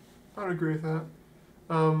this point. I would agree with that.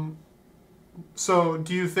 So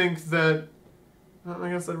do you think that, I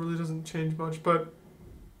guess that really doesn't change much, but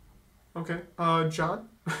okay. John?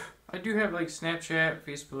 I do have like Snapchat,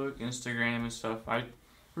 Facebook, Instagram and stuff. I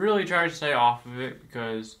really try to stay off of it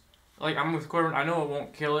because, like, I'm with Corbin, I know it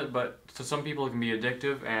won't kill it, but to some people it can be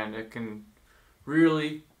addictive and it can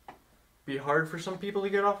really be hard for some people to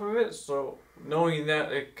get off of it. So knowing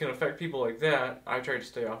that it can affect people like that, I try to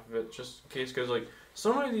stay off of it just in case, because like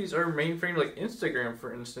some of these are mainframe, like Instagram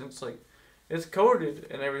for instance, like it's coded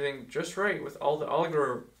and everything just right with all the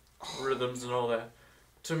algorithms and all that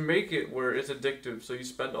to make it where it's addictive, so you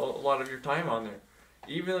spend a lot of your time on there.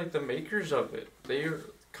 Even like the makers of it, they're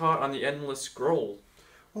caught on the endless scroll.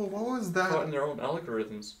 Well, what was that? Caught in their own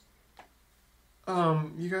algorithms.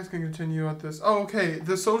 You guys can continue at this. Oh, okay.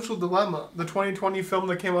 The Social Dilemma, the 2020 film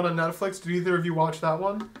that came out on Netflix. Did either of you watch that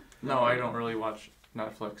one? No, I don't really watch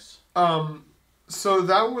Netflix. So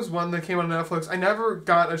that was one that came on Netflix. I never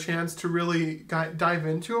got a chance to really dive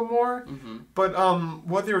into it more. Mm-hmm. But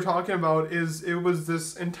what they were talking about is it was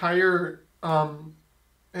this entire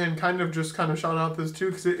and kind of shout out this too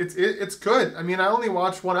because it's good. I mean, I only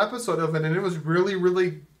watched one episode of it and it was really,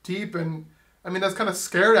 really deep, and I mean, I was kind of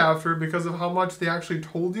scared after because of how much they actually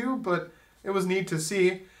told you, but it was neat to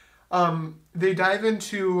see. They dive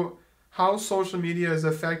into how social media is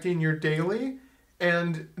affecting your daily,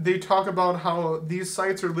 and they talk about how these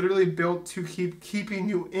sites are literally built to keeping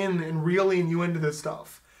you in and reeling you into this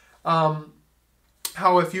stuff. How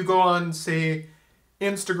if you go on, say,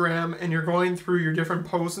 Instagram and you're going through your different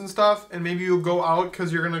posts and stuff, and maybe you'll go out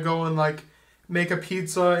because you're going to go and like make a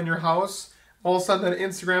pizza in your house, all of a sudden that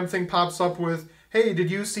Instagram thing pops up with, hey,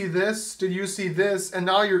 did you see this? Did you see this? And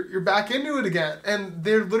now you're back into it again. And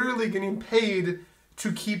they're literally getting paid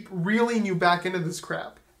to keep reeling you back into this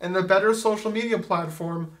crap. And the better social media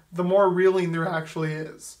platform, the more reeling there actually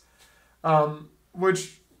is.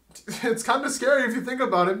 Which, it's kind of scary if you think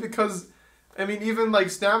about it, because I mean, even like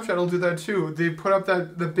Snapchat will do that too. They put up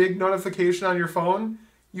the big notification on your phone.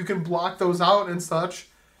 You can block those out and such,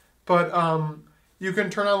 but you can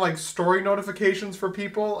turn on like story notifications for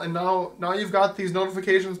people, and now you've got these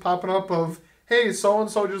notifications popping up of, hey, so and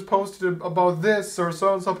so just posted about this, or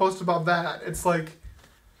so and so posted about that. It's like,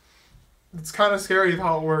 it's kind of scary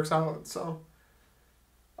how it works out. So,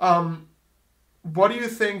 what do you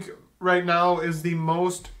think right now is the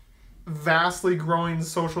most vastly growing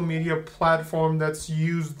social media platform that's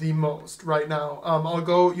used the most right now?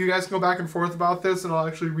 You guys can go back and forth about this, and I'll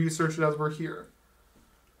actually research it as we're here.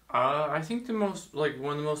 I think one of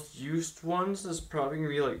the most used ones is probably gonna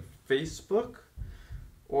be like Facebook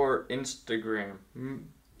or Instagram.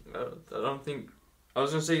 I don't think, I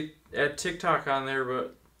was gonna say add TikTok on there,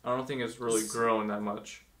 but I don't think it's really grown that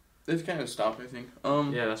much. It's kind of stopped, I think.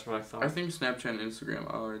 Yeah, that's what I thought. I think Snapchat and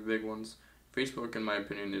Instagram are the big ones. Facebook, in my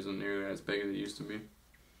opinion, isn't nearly as big as it used to be.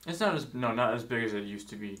 It's not as big as it used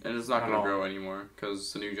to be. And it's not going to grow anymore,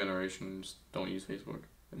 because the new generations don't use Facebook.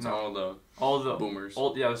 It's all the boomers.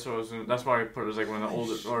 That's why I put it as like one of the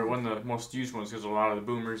oldest, or one of the most used ones, because a lot of the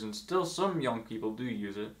boomers and still some young people do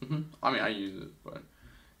use it. Mm-hmm. I mean, I use it, but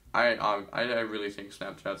I really think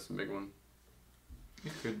Snapchat's the big one.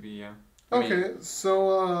 It could be, yeah. Okay,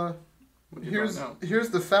 so here's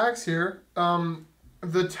the facts here.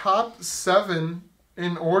 The top 7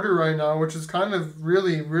 in order right now, which is kind of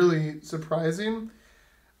really, really surprising.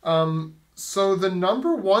 So the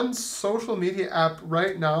number 1 social media app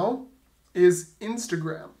right now is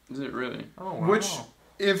Instagram. Is it really? Oh, wow. Which,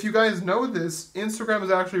 if you guys know this, Instagram is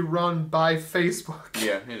actually run by Facebook.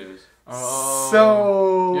 Yeah, it is.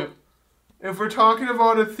 So, yep. If we're talking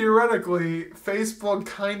about it theoretically, Facebook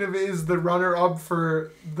kind of is the runner-up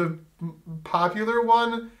for the popular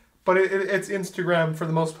one, but it's Instagram for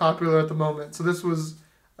the most popular at the moment. So this was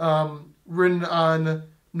written on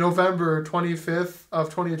November 25th of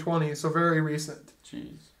 2020, so very recent.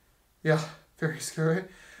 Jeez. Yeah, very scary.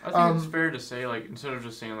 I think it's fair to say, like, instead of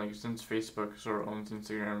just saying, like, since Facebook sort of owns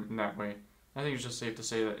Instagram in that way, I think it's just safe to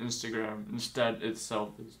say that Instagram instead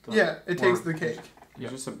itself is it takes the cake. It's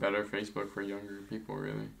just a better Facebook for younger people,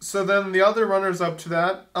 really. So then the other runners up to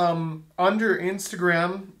that, under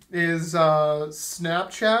Instagram is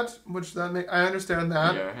Snapchat, which I understand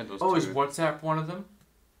that. Yeah, I had those two. Is WhatsApp one of them?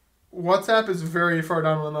 WhatsApp is very far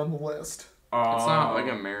down on the list. It's not like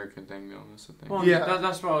an American thing, though. That's the thing. Well, yeah,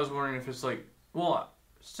 that's what I was wondering if it's like,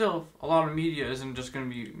 still, a lot of media isn't just going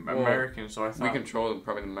to be American, so I thought... We control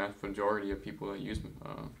probably the majority of people that use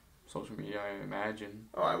social media, I imagine.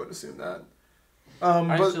 Oh, I would assume that.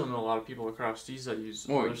 I still know a lot of people across seas that use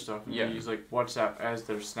other stuff, and they use like WhatsApp as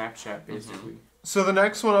their Snapchat, basically. So the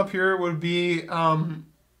next one up here would be,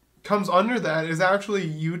 comes under that, is actually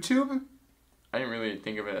YouTube. I didn't really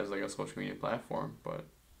think of it as like a social media platform, but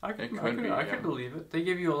I could believe it. They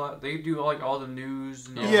give you a lot. They do like all the news.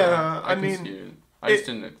 And I mean, I just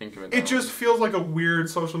didn't think of it. It just feels like a weird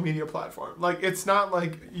social media platform. Like, it's not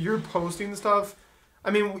like you're posting stuff. I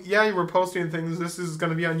mean, yeah, you were posting things. This is going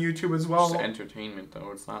to be on YouTube as well. It's entertainment, though.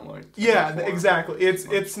 It's not like... Yeah, exactly.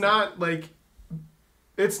 It's not like...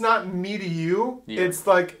 It's not me to you. Yeah. It's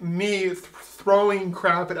like me throwing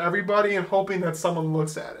crap at everybody and hoping that someone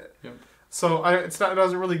looks at it. Yep. So it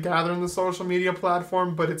doesn't really gather in the social media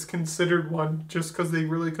platform, but it's considered one just because they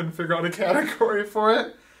really couldn't figure out a category for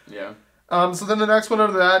it. Yeah. So then the next one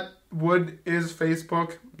under that is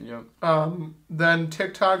Facebook. Yep. Then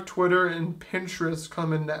TikTok, Twitter, and Pinterest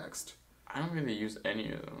come in next. I don't really use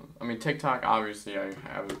any of them. I mean, TikTok, obviously, I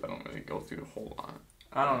have it, but I don't really go through a whole lot.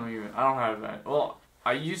 I don't have that. Well,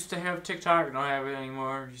 I used to have TikTok. I don't have it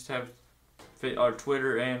anymore. I used to have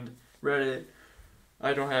Twitter and Reddit.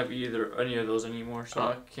 I don't have any of those anymore, so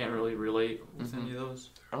I can't really relate with any of those.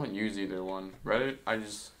 I don't use either one. Reddit,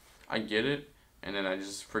 I get it, and then I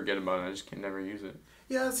just forget about it. I just can never use it.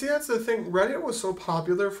 Yeah, see, that's the thing. Reddit was so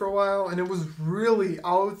popular for a while, and it was really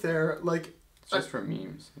out there. Like, it's just for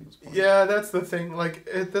memes at this point. Yeah, that's the thing. Like,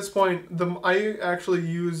 at this point, I actually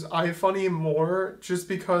use iFunny more just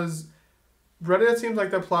because Reddit seems like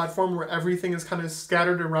the platform where everything is kind of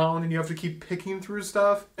scattered around and you have to keep picking through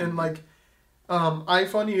stuff. And, like,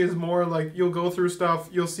 iFunny is more like you'll go through stuff,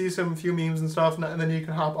 you'll see some few memes and stuff, and then you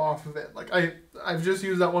can hop off of it. Like, I've just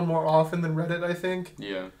used that one more often than Reddit, I think.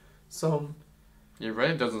 Yeah. So... Yeah,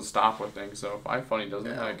 Reddit doesn't stop with things, so if iFunny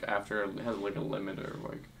doesn't, like, after it has, like, a limit or,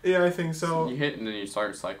 like... Yeah, I think so. You hit and then you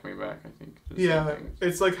start cycling back, I think. Yeah,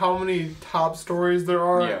 it's like how many top stories there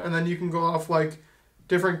are, and then you can go off, like,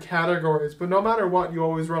 different categories. But no matter what, you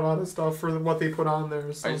always run out of stuff for what they put on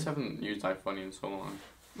there. So. I just haven't used iFunny in so long.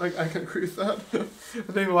 Like, I can agree with that. I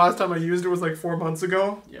think the last time I used it was, like, 4 months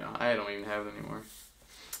ago. Yeah, I don't even have it anymore.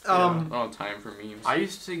 I don't have time for memes. I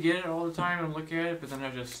used to get it all the time and look at it, but then I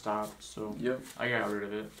just stopped. So yep. I got rid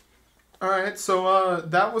of it. All right, so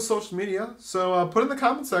that was social media. So put in the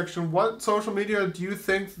comment section, what social media do you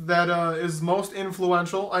think that is most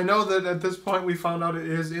influential? I know that at this point we found out it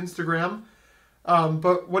is Instagram.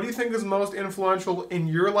 But what do you think is most influential in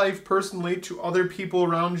your life personally to other people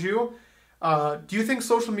around you? Do you think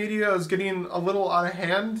social media is getting a little out of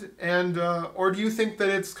hand, and or do you think that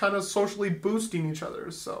it's kind of socially boosting each other?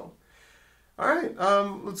 So, all right,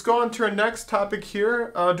 let's go on to our next topic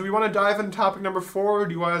here. Do we want to dive into topic number 4, or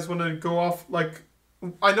do you guys want to go off, like,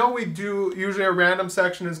 I know we do, usually a random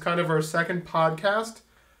section is kind of our second podcast,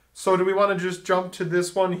 so do we want to just jump to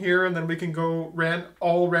this one here, and then we can go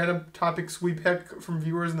all random topics we pick from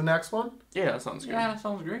viewers in the next one? Yeah, that sounds good. Yeah, that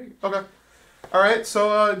sounds great. Okay. All right,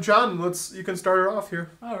 so John, you can start it off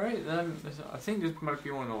here. All right, then I think this might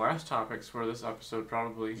be one of the last topics for this episode,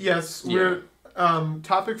 probably. Yes, we're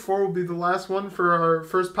topic 4 will be the last one for our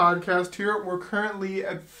first podcast here. We're currently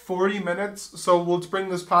at 40 minutes, so let's bring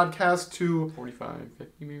this podcast to 45,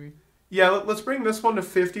 50 maybe. Yeah, let's bring this one to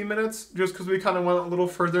 50 minutes, just because we kind of went a little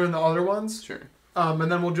further in the other ones. Sure. And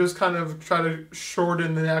then we'll just kind of try to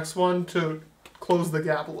shorten the next one to close the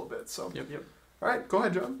gap a little bit. So. Yep. All right, go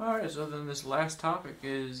ahead, John. All right, so then this last topic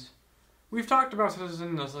is, we've talked about this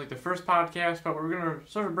in the first podcast, but we're gonna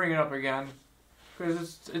sort of bring it up again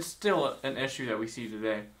because it's still an issue that we see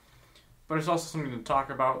today, but it's also something to talk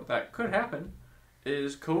about that could happen.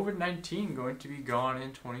 Is COVID-19 going to be gone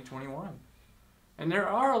in 2021? And there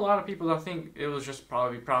are a lot of people that think it was just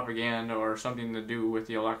probably propaganda or something to do with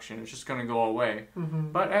the election. It's just going to go away.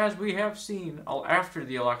 Mm-hmm. But as we have seen after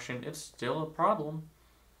the election, it's still a problem.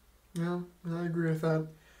 Yeah, I agree with that.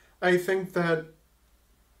 I think that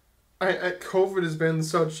COVID has been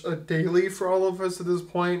such a daily for all of us at this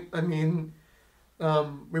point. I mean,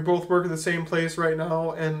 we both work at the same place right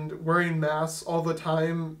now, and wearing masks all the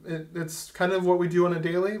time, it's kind of what we do on a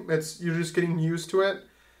daily. You're just getting used to it.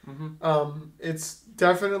 Mm-hmm. It's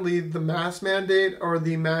definitely the mask mandate or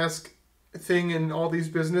the mask thing in all these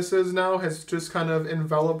businesses now has just kind of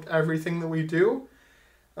enveloped everything that we do.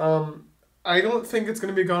 I don't think it's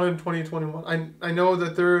going to be gone in 2021. I know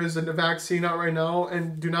that there is a vaccine out right now,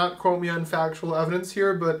 and do not quote me on factual evidence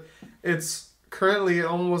here, but it's currently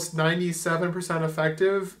almost 97%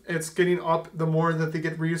 effective. It's getting up the more that they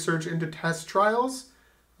get research into test trials.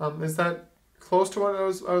 Is that close to what I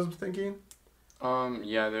was thinking?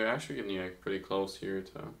 Yeah, they're actually getting pretty close here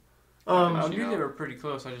to. I knew they were pretty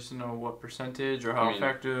close. I just didn't know what percentage or how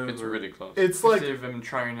effective. It's really close. It's like they've been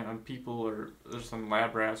trying it on people or just on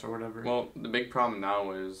lab rats or whatever. Well, the big problem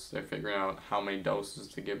now is they're figuring out how many doses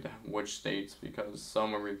to give to which states because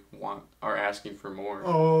some are asking for more.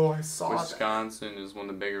 Oh, I saw Wisconsin is one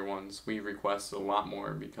of the bigger ones. We requested a lot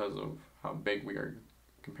more because of how big we are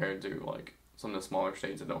compared to some of the smaller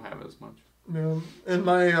states that don't have as much. Yeah, and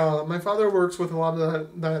my father works with a lot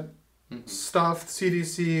of that stuff,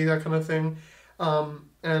 CDC, that kind of thing,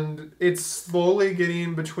 and it's slowly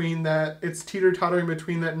getting it's teeter-tottering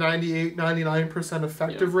between that 98-99%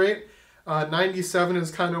 effective rate. 97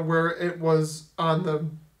 is kind of where it was on the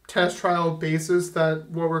test trial basis, that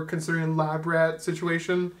what we're considering lab rat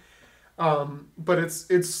situation. But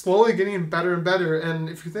it's slowly getting better and better, and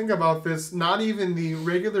if you think about this, not even the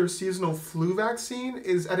regular seasonal flu vaccine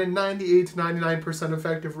is at a 98-99%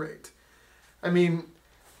 effective rate. I mean,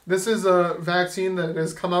 this is a vaccine that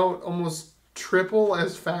has come out almost triple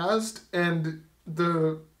as fast, and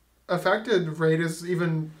the effective rate is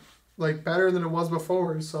even better than it was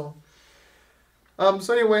before. So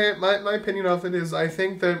anyway, my opinion of it is I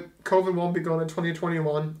think that COVID won't be gone in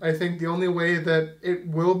 2021. I think the only way that it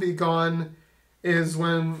will be gone is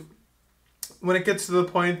when it gets to the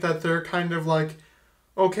point that they're kind of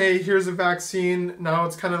okay, here's a vaccine. Now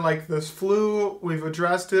it's kind of like this flu. We've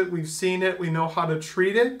addressed it. We've seen it. We know how to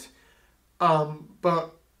treat it.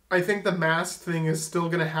 But I think the mask thing is still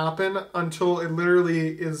going to happen until it literally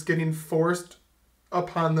is getting forced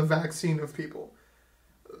upon the vaccine of people.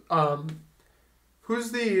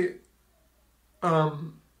 Who's the...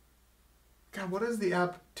 God, what is the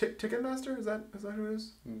app? Ticketmaster? Is that who it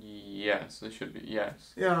is? Yes, it should be.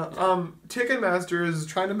 Yes. Yeah. Ticketmaster is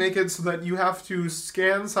trying to make it so that you have to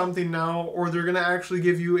scan something now, or they're gonna actually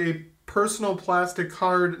give you a personal plastic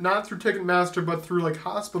card, not through Ticketmaster, but through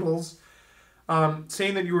hospitals,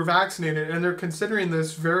 saying that you were vaccinated, and they're considering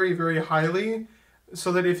this very, very highly,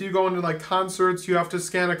 so that if you go into concerts, you have to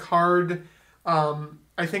scan a card.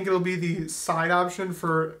 I think it'll be the side option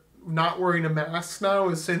for not wearing a mask now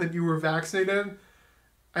is saying that you were vaccinated.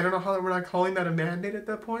 I don't know how we're not calling that a mandate at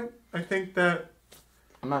that point. I think that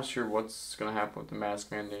I'm not sure what's going to happen with the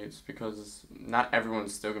mask mandates because not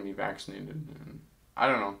everyone's still going to be vaccinated. And I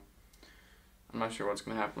don't know. I'm not sure what's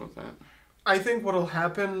going to happen with that. I think what'll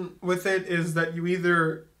happen with it is that you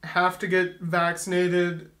either have to get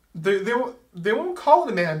vaccinated. They won't call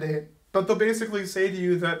it a mandate, but they'll basically say to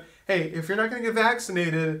you that, hey, if you're not going to get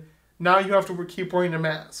vaccinated, now you have to keep wearing a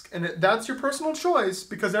mask. And that's your personal choice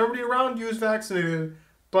because everybody around you is vaccinated.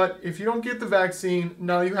 But if you don't get the vaccine,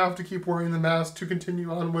 now you have to keep wearing the mask to continue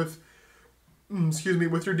on with,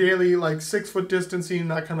 with your daily 6 foot distancing,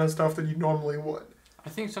 that kind of stuff that you normally would. I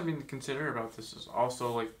think something to consider about this is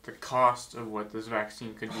also the cost of what this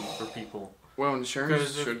vaccine could do for people. Well,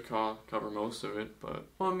 insurance should cover most of it, but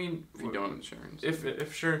well, I mean, if you don't have insurance, if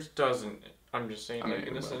insurance doesn't, I'm just saying,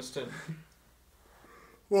 in this instant.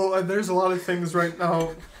 Well, there's a lot of things right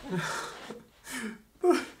now.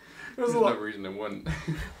 There's no reason it wouldn't.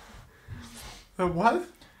 What?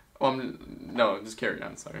 Well, no, just carry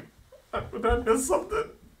on. Sorry. Did I miss something?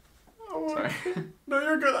 Sorry. No,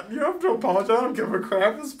 you're good. You have to apologize. I don't give a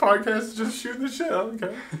crap. This podcast is just shooting the shit. I don't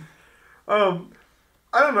care.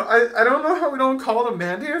 I don't know. I don't know how we don't call it a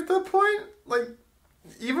mandate at that point.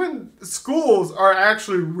 Even schools are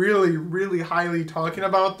actually really, really highly talking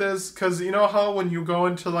about this. Because you know how when you go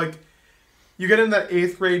into, you get in that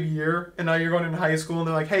 8th grade year, and now you're going into high school, and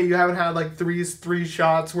they're like, hey, you haven't had, three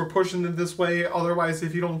shots. We're pushing it this way. Otherwise,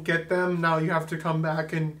 if you don't get them, now you have to come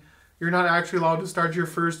back and you're not actually allowed to start your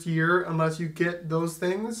first year unless you get those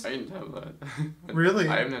things. I didn't have that. Really?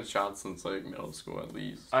 I haven't had shots since middle school at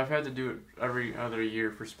least. I've had to do it every other year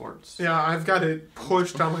for sports. Yeah, I've got it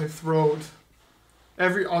pushed down my throat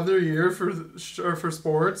every other year for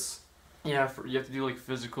sports. Yeah, you have to do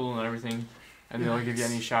physical and everything, and they'll give you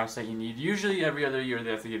any shots that you need. Usually every other year they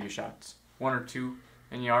have to give you shots, 1 or 2.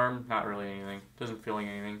 In the arm, not really anything. Doesn't feel like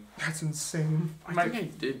anything. That's insane. I think I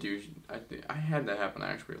did do. I had that happen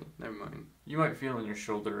actually. Never mind. You might feel in your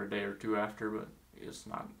shoulder a day or 2 after, but it's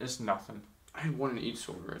not. It's nothing. I had 1 in each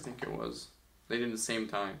shoulder. I think it was. They did it at the same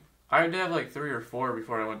time. I did have 3 or 4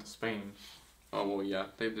 before I went to Spain. Oh well, yeah.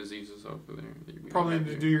 They have diseases over there. Probably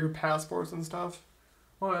to do your passports and stuff.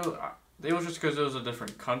 Well, it was just because it was a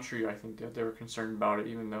different country. I think that they were concerned about it,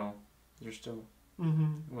 even though there still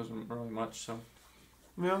wasn't really much. So.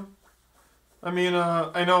 Yeah. I mean,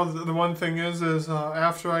 I know the one thing is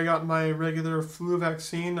after I got my regular flu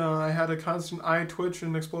vaccine, I had a constant eye twitch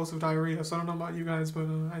and explosive diarrhea. So I don't know about you guys, but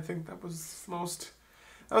I think that was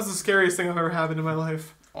the scariest thing I've ever happened in my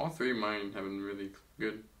life. All 3 of mine have been really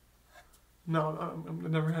good. No,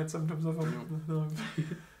 I've never had symptoms of them. No.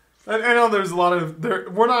 I know there's a lot of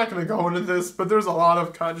we're not going to go into this, but there's a lot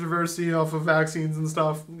of controversy off of vaccines and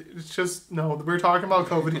stuff. It's just we're talking about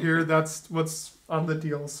COVID here. That's what's on the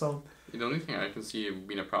deal. So the only thing I can see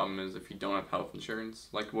being a problem is if you don't have health insurance,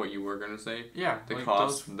 like what you were going to say. Yeah, the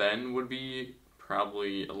cost then would be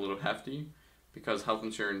probably a little hefty because health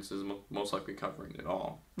insurance is most likely covering it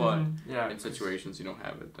all. But in situations you don't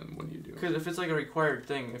have it, then what do you do? Because if it's a required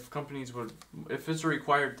thing, if it's a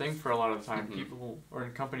required thing for a lot of the time, people or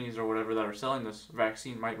companies or whatever that are selling this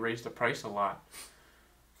vaccine might raise the price a lot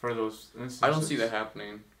for those instances. I don't see that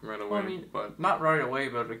happening right away. Well, I mean, but not right away,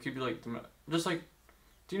 but it could be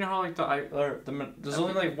do you know how there's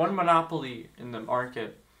only 1 monopoly in the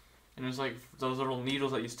market, and it's those little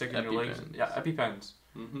needles that you stick in your legs. Yeah, EpiPens.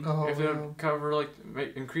 Oh, if they would cover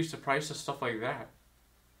increase the price of stuff like that,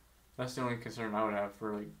 that's the only concern I would have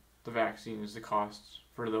for the vaccine is the costs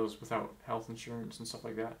for those without health insurance and stuff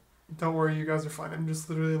like that. Don't worry, you guys are fine. I'm just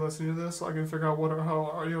literally listening to this so I can figure out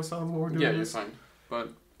how audio sounds while we're doing this. Yeah, you're fine. But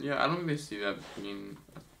yeah, I don't really see that being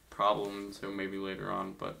a problem until maybe later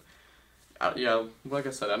on. But like I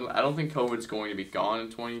said, I don't think COVID's going to be gone in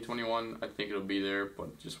 2021. I think it'll be there, but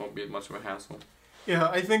it just won't be much of a hassle. Yeah,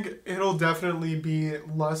 I think it'll definitely be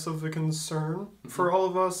less of a concern for all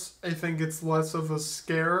of us. I think it's less of a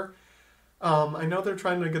scare. I know they're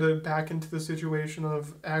trying to get it back into the situation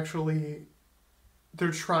of actually,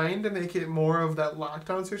 they're trying to make it more of that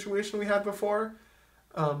lockdown situation we had before.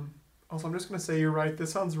 Also, I'm just going to say you're right.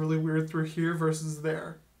 This sounds really weird through here versus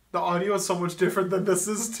there. The audio is so much different than this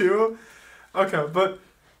is too. Okay, but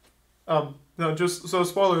no, just so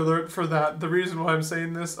spoiler alert for that. The reason why I'm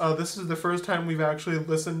saying this, this is the first time we've actually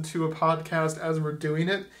listened to a podcast as we're doing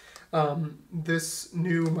it. This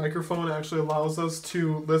new microphone actually allows us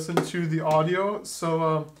to listen to the audio,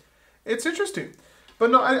 so it's interesting.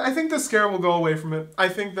 But no, I think the scare will go away from it. I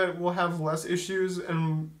think that we'll have less issues,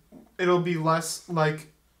 and it'll be less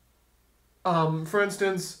for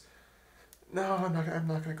instance, no, I'm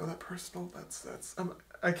not gonna go that personal.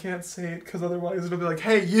 I can't say it because otherwise it'll be like,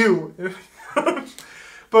 hey, you.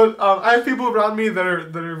 But I have people around me that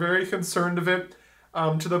are very concerned of it.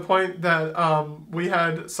 to the point that we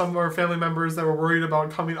had some of our family members that were worried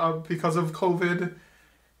about coming up because of COVID.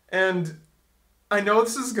 And I know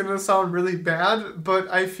this is going to sound really bad, but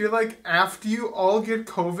I feel like after you all get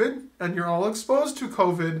COVID and you're all exposed to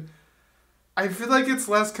COVID, I feel like it's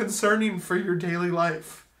less concerning for your daily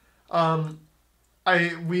life.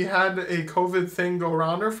 We had a COVID thing go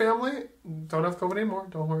around our family. Don't have COVID anymore.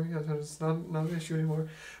 Don't worry. It's not an issue anymore.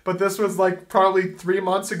 But this was like probably 3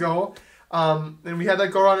 months ago. And we had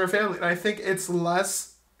that go around our family. And I think it's less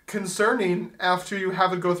concerning after you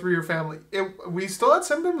have it go through your family. We still had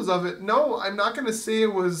symptoms of it. No, I'm not going to say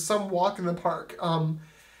it was some walk in the park.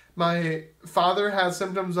 My father had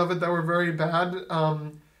symptoms of it that were very bad.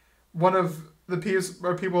 One of the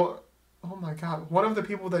people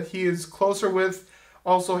that he is closer with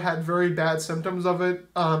also had very bad symptoms of it.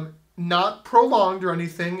 Not prolonged or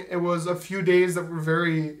anything. It was a few days that were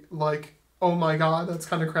very like, oh my God, that's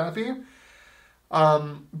kind of crappy.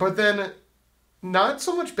 But then not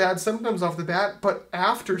so much bad symptoms off the bat, but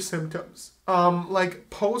after symptoms, like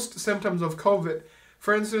post symptoms of COVID.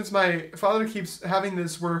 For instance, my father keeps having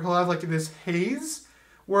this where he'll have like this haze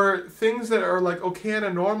where things that are like okay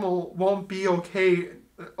and normal won't be okay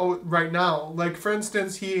right now. Like for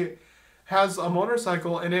instance, he has a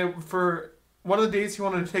motorcycle and for one of the days he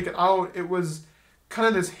wanted to take it out, it was kind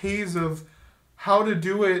of this haze of how to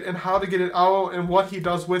do it and how to get it out and what he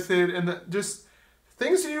does with it and just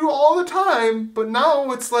things you do all the time, but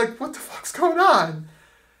now it's like, what the fuck's going on?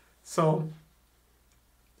 So,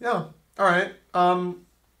 yeah. All right. Are we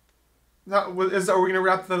going to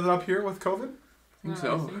wrap that up here with COVID? I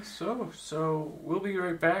think so. So, we'll be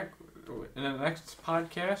right back in the next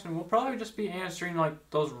podcast, and we'll probably just be answering like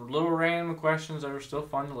those little random questions that are still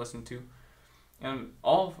fun to listen to. And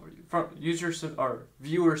all from users or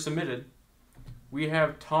viewers submitted, we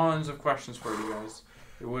have tons of questions for you guys.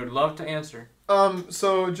 We would love to answer.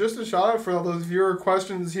 So just a shout out for all those viewer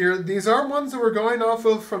questions here. These aren't ones that we're going off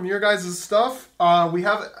of from your guys' stuff. We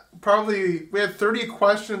had 30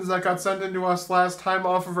 questions that got sent into us last time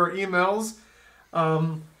off of our emails.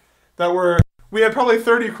 We had probably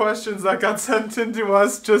 30 questions that got sent into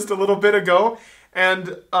us just a little bit ago.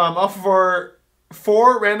 And off of our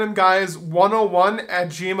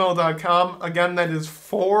 4randomguys101@gmail.com. Again, that is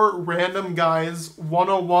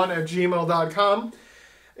 4randomguys101@gmail.com.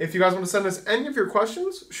 If you guys want to send us any of your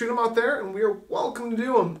questions, shoot them out there, and we are welcome to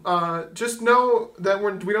do them. Just know that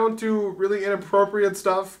we don't do really inappropriate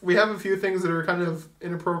stuff. We have a few things that are kind of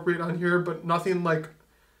inappropriate on here, but nothing like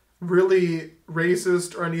really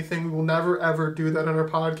racist or anything. We will never, ever do that on our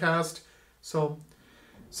podcast. So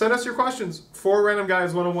send us your questions,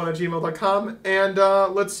 4randomguys101@gmail.com, and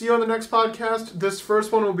let's see you on the next podcast. This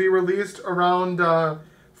first one will be released around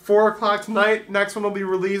 4 o'clock tonight. Next one will be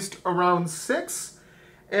released around 6.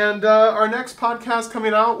 And our next podcast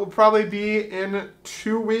coming out will probably be in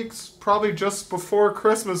 2 weeks, probably just before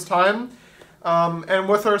Christmas time. And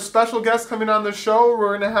with our special guest coming on the show,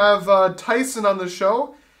 we're going to have Tyson on the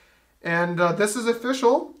show. And this is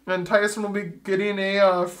official. And Tyson will be getting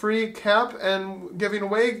a free cap and giving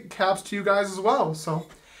away caps to you guys as well. So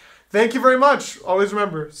thank you very much. Always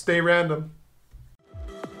remember, stay random.